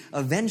Lord to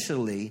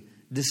eventually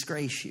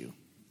disgrace you.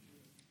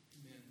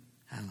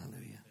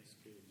 Hallelujah.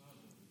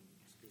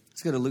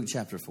 Let's go to Luke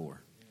chapter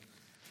 4.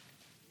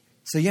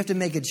 So you have to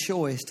make a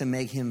choice to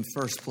make him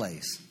first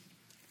place.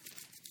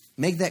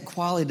 Make that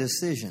quality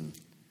decision.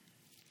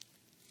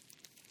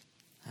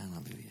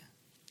 Hallelujah.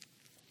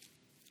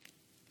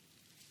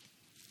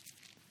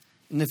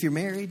 And if you're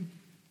married,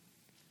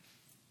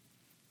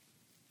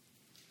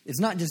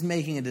 it's not just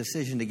making a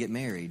decision to get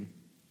married,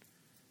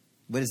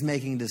 but it's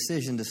making a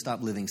decision to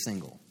stop living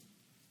single.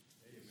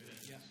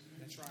 Yeah,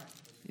 that's right.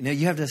 You know,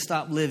 you have to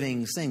stop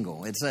living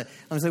single.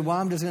 I'm saying, well,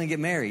 I'm just going to get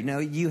married. No,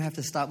 you have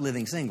to stop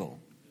living single.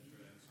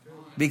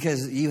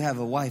 Because you have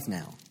a wife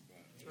now.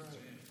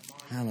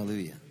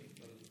 Hallelujah.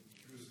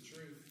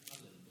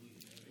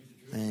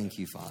 Thank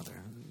you, Father.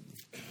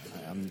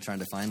 I'm trying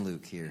to find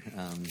Luke here.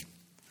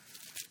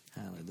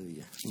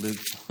 Hallelujah. Luke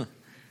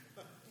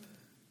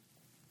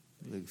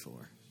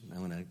 4. I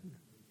want to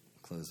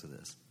close with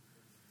this.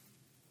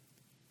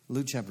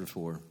 Luke chapter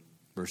 4,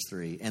 verse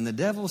 3. And the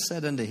devil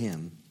said unto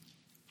him,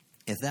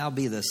 if thou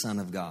be the Son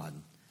of God,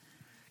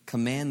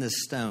 command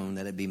this stone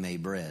that it be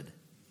made bread.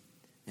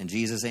 And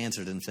Jesus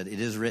answered and said, it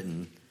is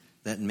written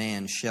that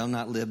man shall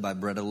not live by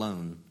bread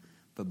alone,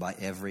 but by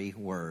every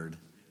word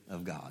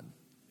of God.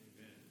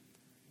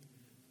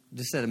 I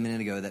just said a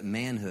minute ago that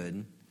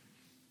manhood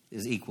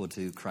is equal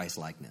to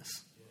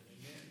Christ-likeness.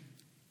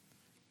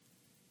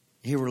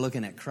 Here we're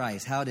looking at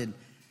Christ. How did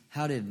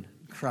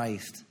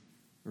Christ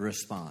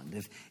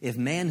respond? If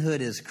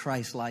manhood is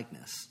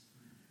Christ-likeness,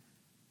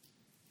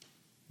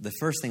 the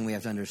first thing we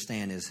have to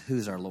understand is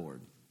who's our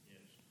Lord.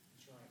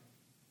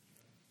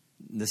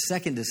 The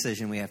second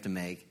decision we have to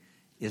make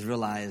is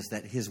realize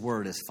that his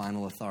word is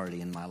final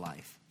authority in my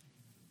life.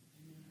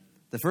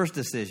 The first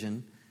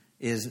decision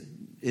is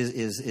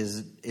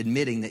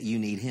admitting that you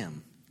need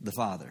him, the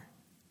Father.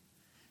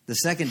 The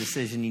second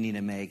decision you need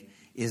to make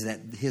is that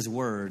his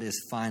word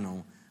is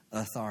final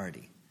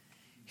authority.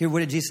 Here, what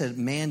did Jesus say?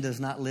 Man does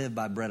not live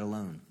by bread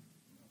alone.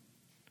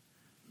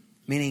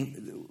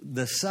 Meaning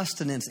the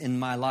sustenance in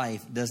my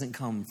life doesn't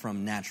come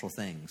from natural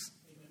things.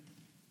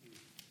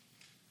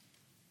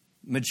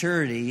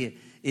 Maturity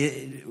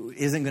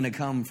isn't going to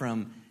come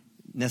from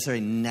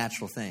necessarily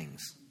natural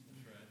things.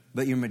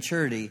 But your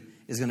maturity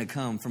is going to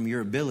come from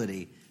your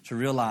ability to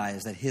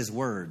realize that his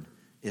word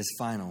is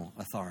final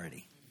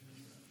authority.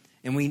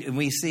 And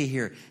we see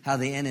here how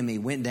the enemy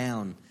went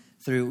down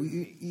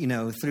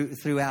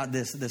throughout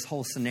this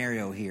whole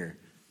scenario here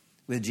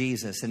with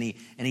Jesus, and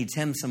he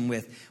tempts him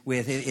with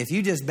if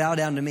you just bow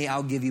down to me,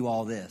 I'll give you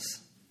all this.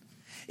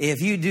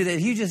 If you do that,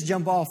 if you just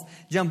jump off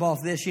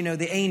this,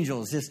 the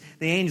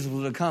angels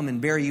will come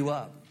and bear you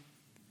up.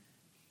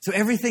 So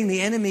everything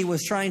the enemy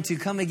was trying to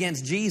come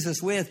against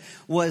Jesus with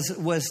was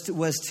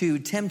to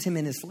tempt him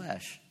in his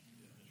flesh.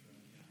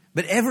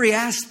 But every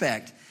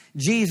aspect,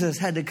 Jesus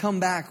had to come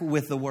back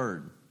with the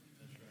word.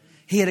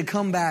 He had to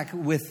come back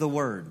with the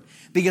word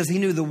because he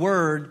knew the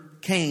word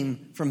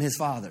came from his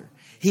Father.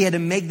 He had to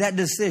make that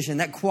decision,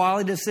 that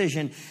quality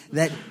decision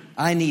that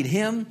I need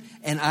him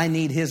and I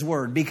need his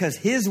word, because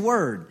his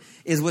word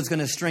is what's going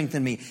to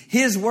strengthen me.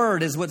 His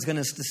word is what's going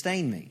to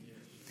sustain me.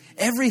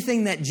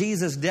 Everything that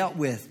Jesus dealt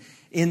with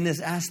in this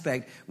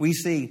aspect, we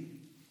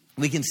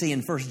can see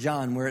in 1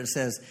 John where it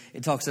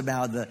talks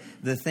about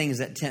the things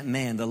that tempt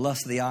man, the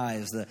lust of the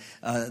eyes, the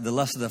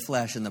lust of the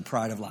flesh, and the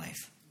pride of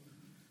life.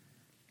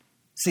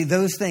 See,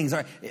 those things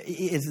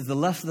it's the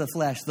lust of the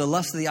flesh, the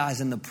lust of the eyes,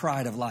 and the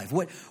pride of life.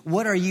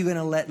 What are you going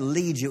to let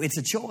lead you? It's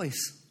a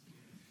choice.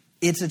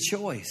 It's a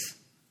choice.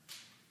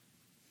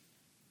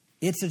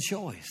 It's a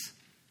choice.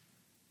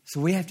 So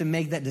we have to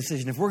make that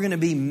decision. If we're going to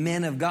be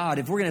men of God,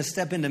 if we're going to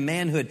step into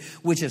manhood,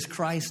 which is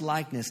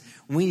Christ-likeness,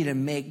 we need to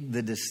make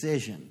the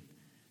decision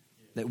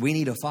that we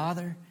need a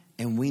Father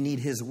and we need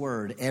his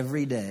word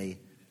every day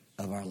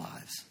of our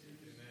lives.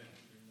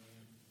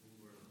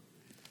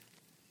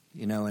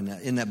 In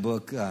that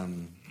book,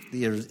 The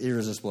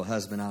Irresistible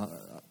Husband,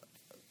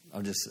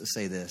 I'll just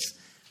say this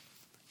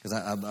because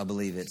I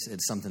believe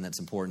it's something that's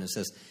important. It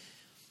says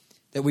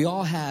that we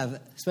all have,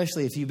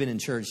 especially if you've been in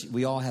church,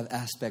 we all have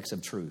aspects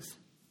of truth.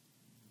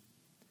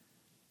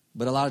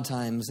 But a lot of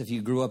times, if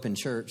you grew up in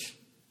church,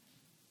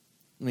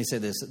 let me say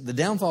this. The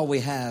downfall we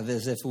have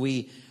is if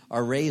we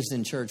are raised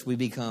in church, we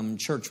become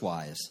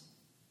church-wise.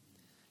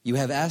 You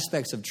have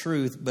aspects of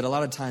truth, but a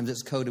lot of times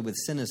it's coated with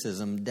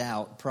cynicism,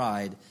 doubt,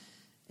 pride,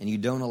 and you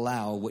don't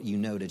allow what you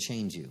know to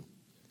change you.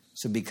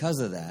 So because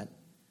of that,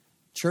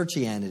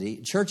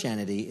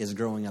 churchianity is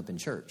growing up in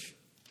church,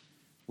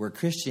 where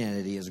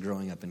Christianity is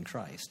growing up in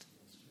Christ.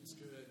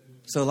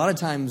 So a lot of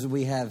times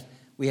we have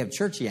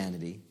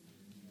churchianity,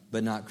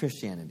 but not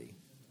Christianity.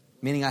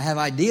 Meaning I have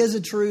ideas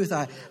of truth,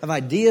 I have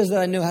ideas that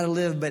I know how to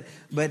live,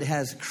 but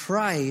has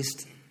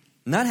Christ,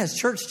 not has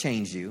church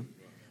changed you,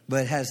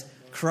 but has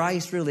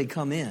Christ really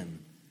come in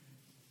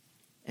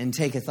and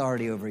take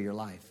authority over your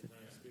life?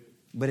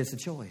 But it's a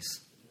choice.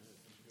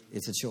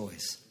 It's a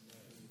choice.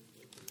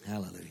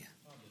 Hallelujah.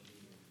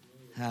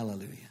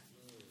 Hallelujah.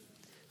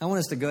 I want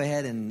us to go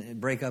ahead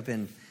and break up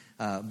in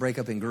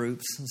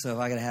groups. So if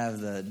I could have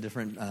the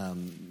different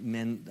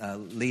men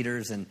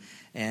leaders and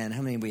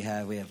how many we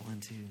have? We have 1,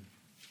 2,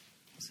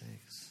 6.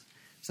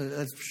 So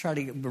let's try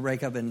to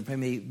break up in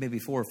maybe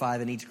 4 or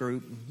 5 in each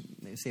group.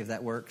 Maybe see if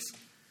that works.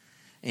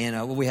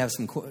 And we have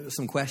some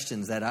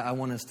questions that I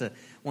want us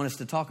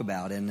to talk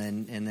about, and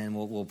then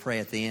we'll pray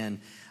at the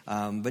end.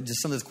 But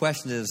just some of those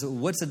questions is: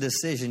 what's a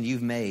decision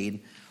you've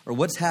made, or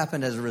what's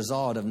happened as a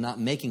result of not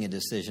making a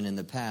decision in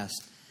the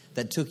past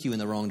that took you in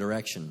the wrong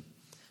direction?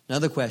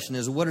 Another question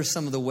is: what are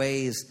some of the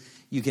ways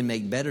you can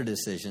make better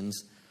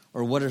decisions,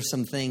 or what are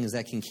some things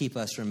that can keep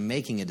us from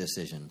making a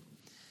decision?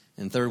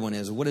 And third one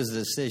is: what is the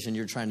decision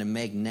you're trying to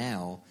make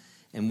now,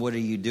 and what are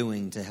you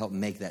doing to help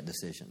make that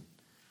decision?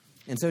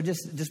 And so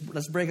just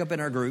let's break up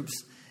in our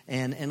groups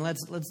and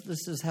let's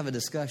just have a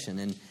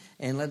discussion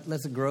and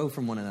let's grow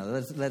from one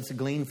another. Let's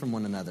glean from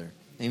one another.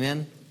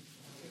 Amen.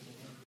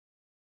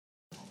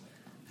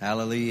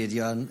 Hallelujah.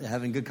 You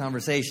having a good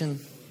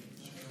conversation?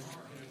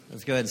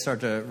 Let's go ahead and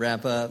start to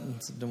wrap up.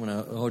 Don't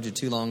want to hold you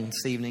too long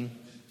this evening.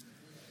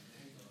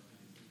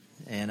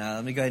 And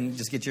let me go ahead and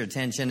just get your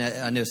attention.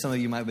 I know some of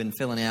you might have been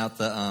filling out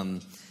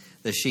the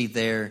sheet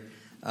there.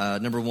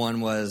 Number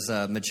 1 was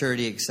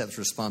maturity accepts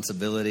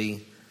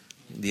responsibility.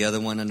 The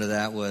other one under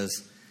that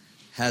was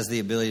has the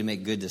ability to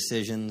make good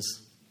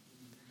decisions.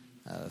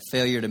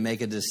 Failure to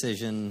make a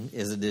decision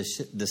is a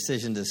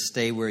decision to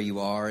stay where you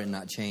are and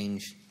not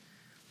change.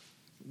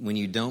 When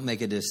you don't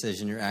make a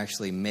decision, you're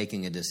actually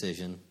making a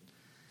decision.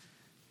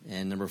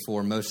 And number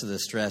 4, most of the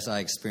stress I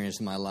experienced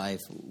in my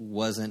life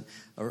wasn't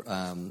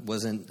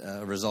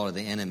a result of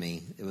the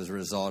enemy. It was a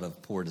result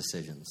of poor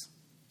decisions.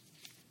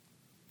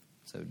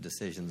 So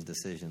decisions.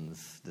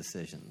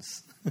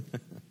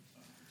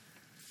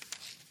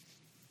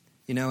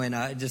 You know,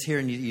 and just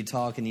hearing you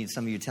talk and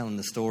some of you telling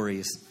the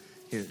stories.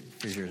 Here's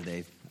yours,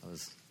 Dave.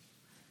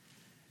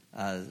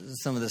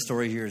 Some of the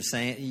stories you're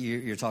saying,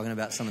 you're talking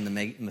about some of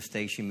the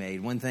mistakes you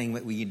made. One thing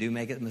when you do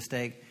make a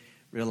mistake,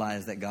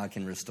 realize that God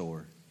can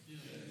restore.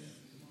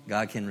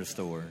 God can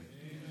restore.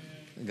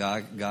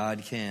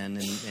 God can,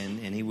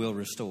 and He will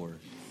restore.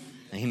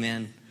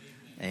 Amen.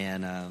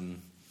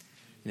 And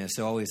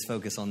so always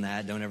focus on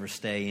that. Don't ever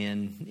stay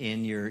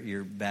in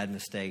your bad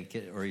mistake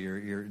or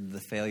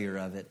the failure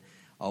of it.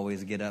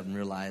 Always get up and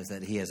realize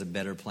that He has a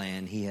better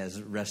plan. He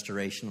has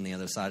restoration on the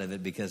other side of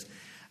it. Because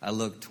I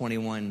look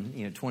 21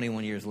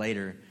 years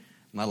later,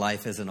 my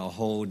life is in a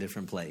whole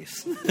different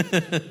place.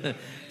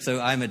 So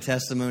I'm a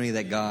testimony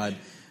that God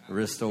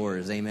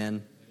restores.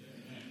 Amen.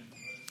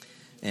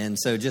 And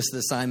so just the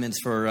assignments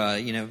for,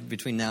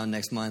 between now and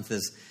next month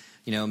is,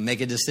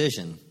 make a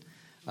decision.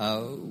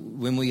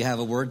 When will you have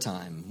a word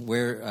time?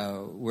 Where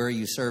are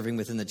you serving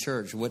within the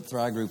church? What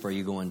Thrive group are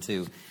you going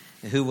to?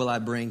 Who will I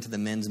bring to the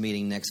men's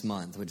meeting next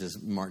month, which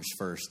is March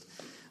 1st?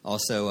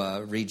 Also,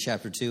 read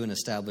chapter 2, An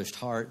Established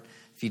Heart.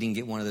 If you didn't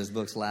get one of those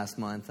books last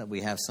month, we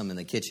have some in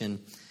the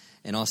kitchen.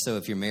 And also,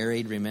 if you're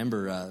married,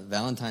 remember,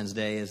 Valentine's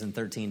Day is in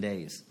 13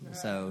 days.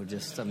 So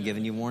I'm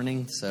giving you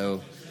warning,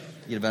 so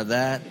forget about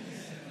that.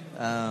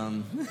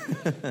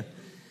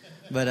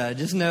 But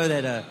just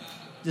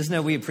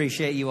know we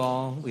appreciate you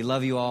all. We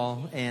love you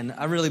all. And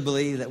I really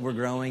believe that we're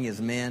growing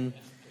as men.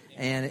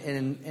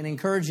 And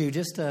encourage you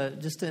just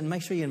to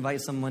make sure you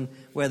invite someone,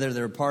 whether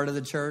they're a part of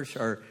the church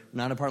or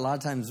not a part. A lot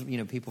of times,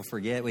 people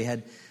forget. We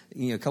had,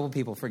 a couple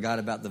people forgot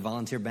about the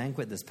volunteer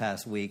banquet this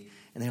past week,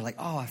 and they're like,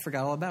 "Oh, I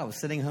forgot all about it. I was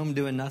sitting home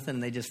doing nothing,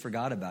 and they just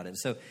forgot about it."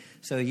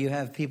 So you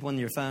have people in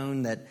your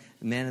phone that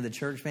men of the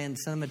church, man,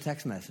 send them a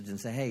text message and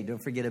say, "Hey,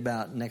 don't forget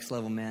about Next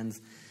Level Men's,"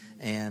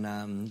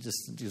 and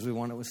just because we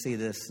want to see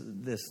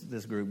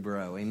this group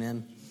grow.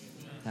 Amen.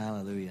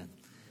 Hallelujah.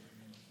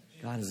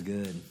 God is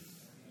good.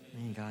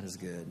 Man, God is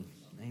good.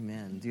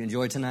 Amen. Do you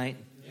enjoy tonight?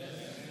 Yes.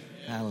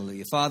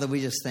 Hallelujah. Father, we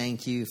just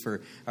thank you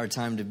for our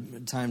time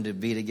to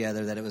be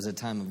together, that it was a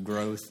time of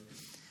growth.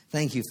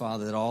 Thank you,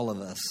 Father, that all of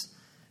us,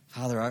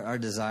 Father, our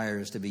desire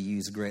is to be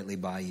used greatly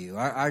by you.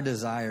 Our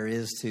desire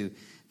is to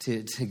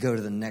go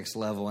to the next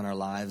level in our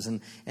lives.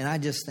 And I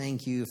just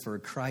thank you for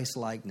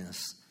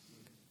Christ-likeness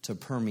to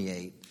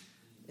permeate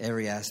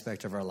every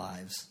aspect of our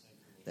lives,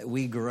 that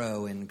we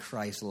grow in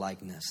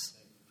Christ-likeness,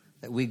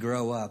 that we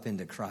grow up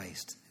into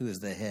Christ, who is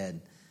the head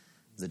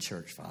of the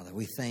church, Father.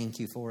 We thank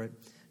you for it.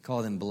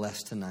 Call them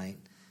blessed tonight.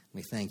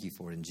 We thank you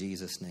for it in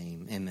Jesus'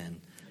 name. Amen.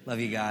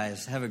 Love you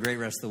guys. Have a great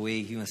rest of the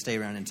week. You want to stay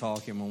around and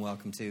talk, you're more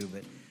welcome to.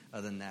 But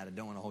other than that, I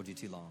don't want to hold you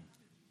too long.